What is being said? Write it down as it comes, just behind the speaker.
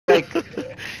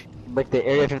like the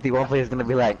Area 51 place is gonna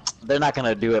be like, they're not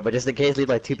gonna do it, but just in case, leave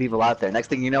like 2 people out there. Next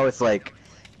thing you know, it's like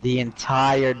the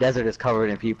entire desert is covered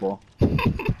in people.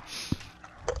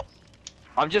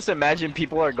 I'm just imagining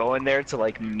people are going there to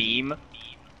like meme,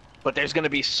 but there's gonna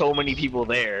be so many people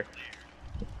there.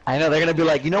 I know, they're gonna be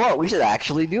like, you know what, we should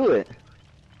actually do it.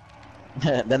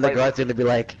 Then the guards are gonna be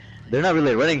like, they're not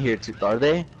really running here, are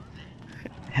they?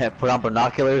 Put on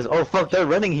binoculars. Oh fuck, they're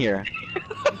running here.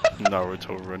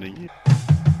 Naruto running.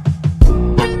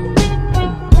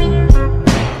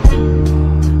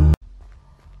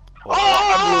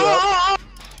 Oh!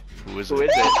 Who is Who it?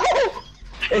 is it?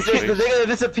 It's the thing that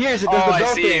disappears. It does Oh, the I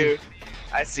bell see thing. you.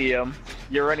 I see him.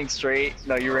 You're running straight.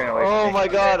 No, you ran away. Oh from my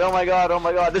me. god, oh my god, oh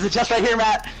my god. There's a chest right here,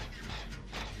 Matt.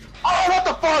 Oh, what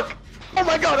the fuck? Oh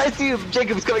my god, I see him.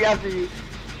 Jacob's coming after you.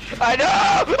 I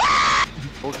know!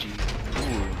 Oh gee.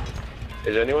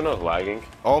 Is anyone else lagging?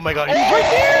 Oh my god, he's right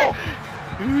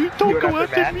there! Don't went go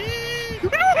after after me!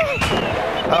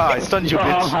 Ah, I stunned you, Oh,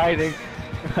 I'm bitch. hiding.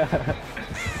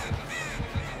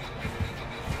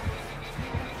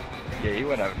 Yeah, he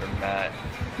went after Matt.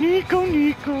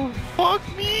 Nico, fuck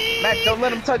me! Matt, don't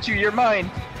let him touch you. You're mine.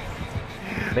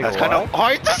 That's kind of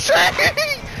hard to say!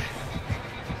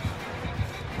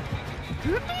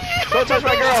 Don't touch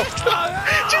my girl!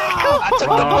 Jacob! I took the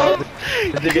Wow. ball!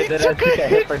 Nigga, that I took a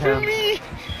hit for him. me!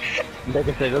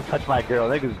 Nigga said, don't touch my girl.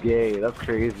 Nigga's gay. That's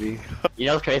crazy. You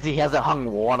know what's crazy? He hasn't hung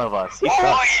one of us. He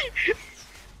sucks.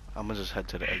 I'm gonna just head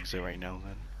to the exit right now,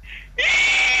 then.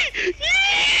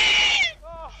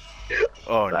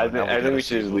 Oh no, I think we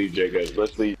should just leave Jacob.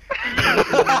 Let's leave.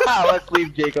 Let's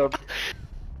leave Jacob.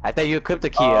 I thought you equipped the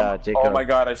key, Jacob. Oh my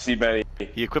god, I see Benny.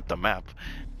 He equipped the map.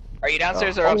 Are you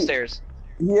downstairs or upstairs?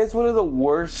 He has one of the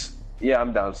worst. Yeah,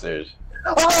 I'm downstairs.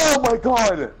 Oh my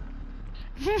god!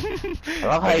 I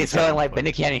love how he's feeling like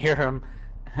Benny can't hear him.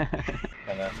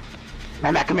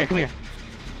 Matt, come here.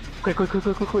 Quick.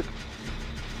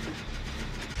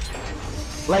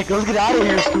 Like, let's get out of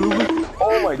here, Scoob.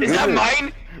 Oh my god. Is that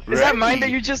mine? Is that mine that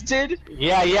you just did?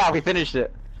 Yeah, we finished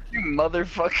it. You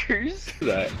motherfuckers.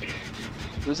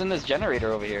 Who's in this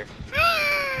generator over here?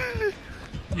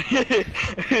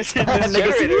 Who's in this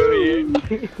generator over here?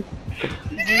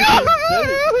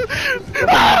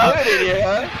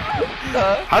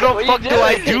 How the fuck do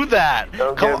I do that?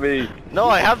 Don't Come get on. me. No,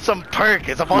 I have some perk.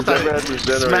 It's supposed to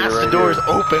smash the doors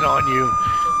open on you.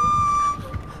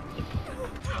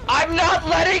 I'm not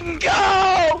letting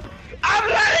go! I'm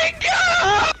letting go!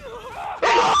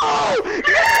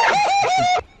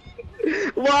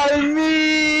 Why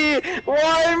me?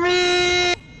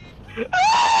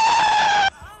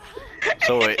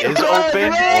 So it is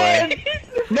open, or...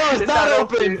 No, it's not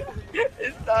open.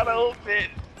 It's not open.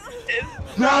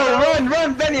 No,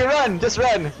 run, Benny, run. Just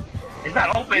run. It's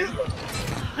not open.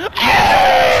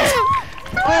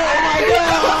 Oh my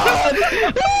god!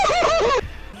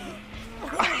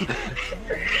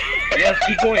 Yes,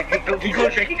 keep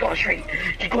going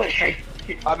straight.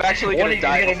 I'm actually One gonna of you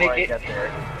die is gonna before I make it. get there.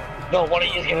 No, one of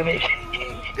you is gonna make it.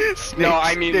 Snake, No,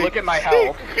 I mean, look at my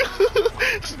health.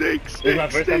 Snake. This is my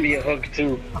first time being hooked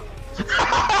too.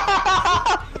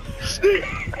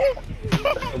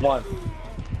 Come on.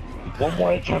 One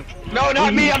more attempt. No,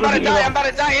 not me. I'm about to die. I'm about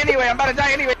to die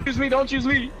anyway. Choose me. Don't choose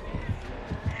me.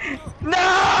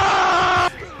 No!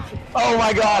 Oh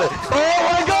my god!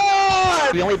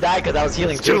 We only died because I was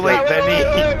healing. It's too late, Benny.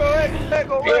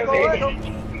 Go.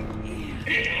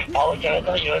 Oh, I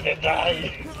thought you were gonna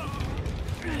die.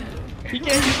 He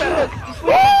can't use that hook. Oh,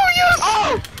 yes!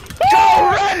 Oh! Go,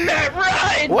 run, Matt,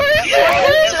 run! Where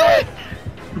is it?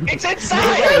 It's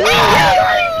inside!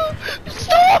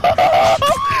 Stop!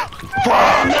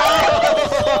 No!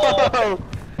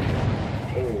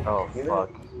 Oh fuck.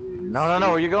 No, where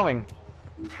are you going?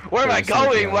 Where am I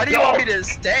going? Why do you want me to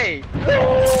stay?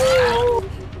 Oh,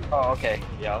 okay.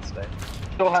 Yeah, I'll stay.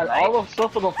 Still has all the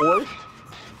stuff on the fourth?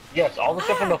 Yes, all the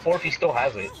stuff on the fourth, he still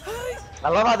has it. I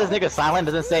love how this nigga's silent,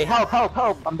 doesn't say, help,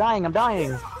 I'm dying.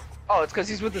 Oh, it's because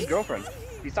he's with his girlfriend.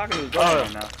 He's talking to his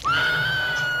girlfriend now.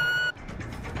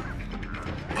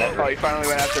 Oh, he finally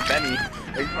went after Benny.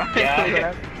 He finally went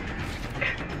after...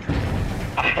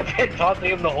 I've been talking to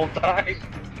him the whole time.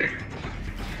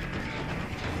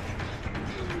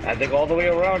 I think all the way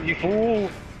around, you fool.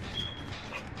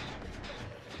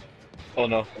 Oh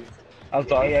no. I'm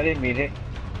sorry, I didn't mean it.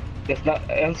 That's not.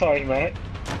 I'm sorry, man.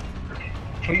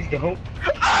 Please don't.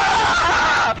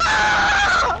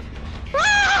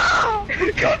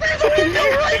 Go through the window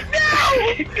right now!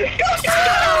 Go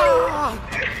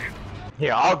through!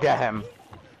 Here, I'll get him.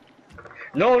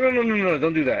 No,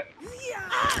 don't do that.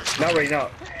 Not right now.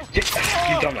 You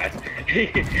dumbass. He's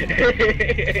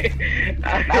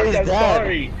I'm dead.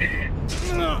 sorry.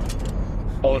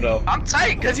 Oh no. I'm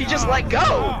tight because he just let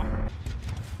go.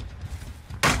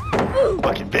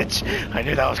 Fucking bitch. I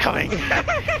knew that was coming. What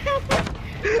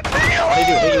did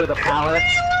you hit you with a pallet?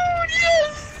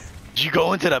 Yes. Did you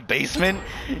go into the basement?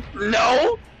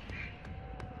 No.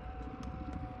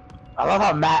 I love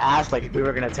how Matt asked like if we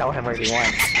were gonna tell him where he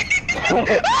went.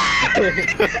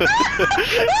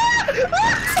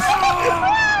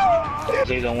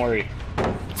 Jay, don't worry.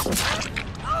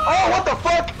 Oh, what the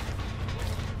fuck?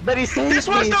 But he saved This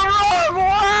was me. the wrong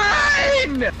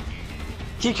one.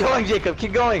 Keep going, Jacob.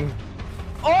 Keep going.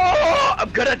 Oh, I'm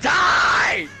gonna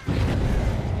die.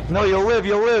 No, you'll live.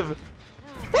 You'll live.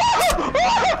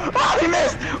 Oh, he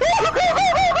missed.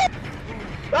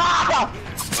 Ah!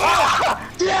 Ah!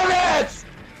 Damn it!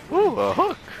 Ooh, a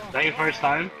hook. Is that your first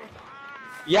time?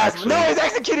 Yes. Actually- No, he's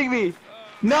executing me.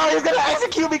 No, he's gonna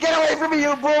execute me. Get away from me,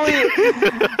 you bully!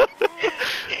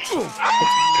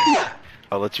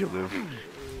 I'll let you live.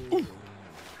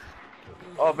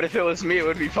 Oh, but if it was me, it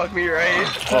would be fuck me right.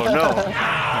 Oh no.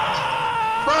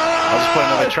 I'll just put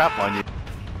another trap on you.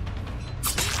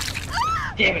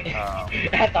 Damn it!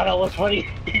 I thought that was funny.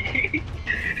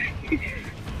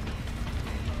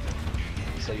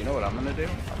 So you know what I'm gonna do?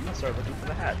 I'm gonna start looking for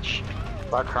the hatch.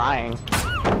 Start crying.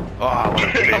 Oh, what a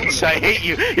bitch. I hate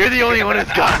you. You're the only one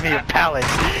who's gotten me a pallet.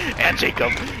 And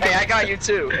Jacob. Hey, I got you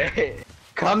too.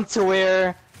 Come to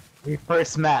where we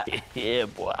first met. Yeah,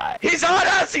 boy. He's on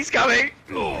us. He's coming.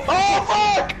 Oh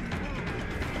fuck!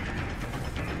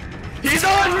 He's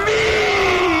on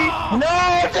me.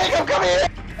 No, Jacob, come here!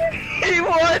 He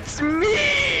wants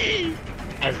me.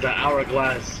 As the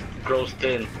hourglass grows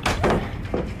thin,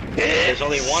 there's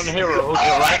only one hero who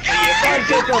can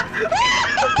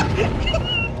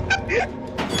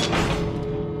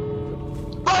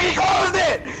Fuck, he closed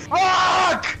it!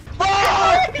 Fuck!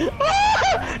 Fuck!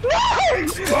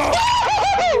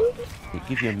 No!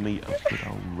 Give your meat a good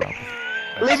old rub.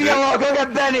 Leave me alone, go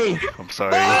get Benny! I'm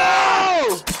sorry.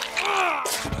 No!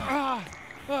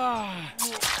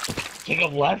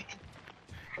 Jacob left.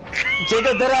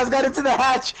 Jacob Deadass got into the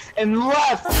hatch and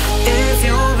left! If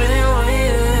you've been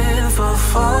waiting for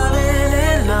falling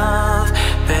in love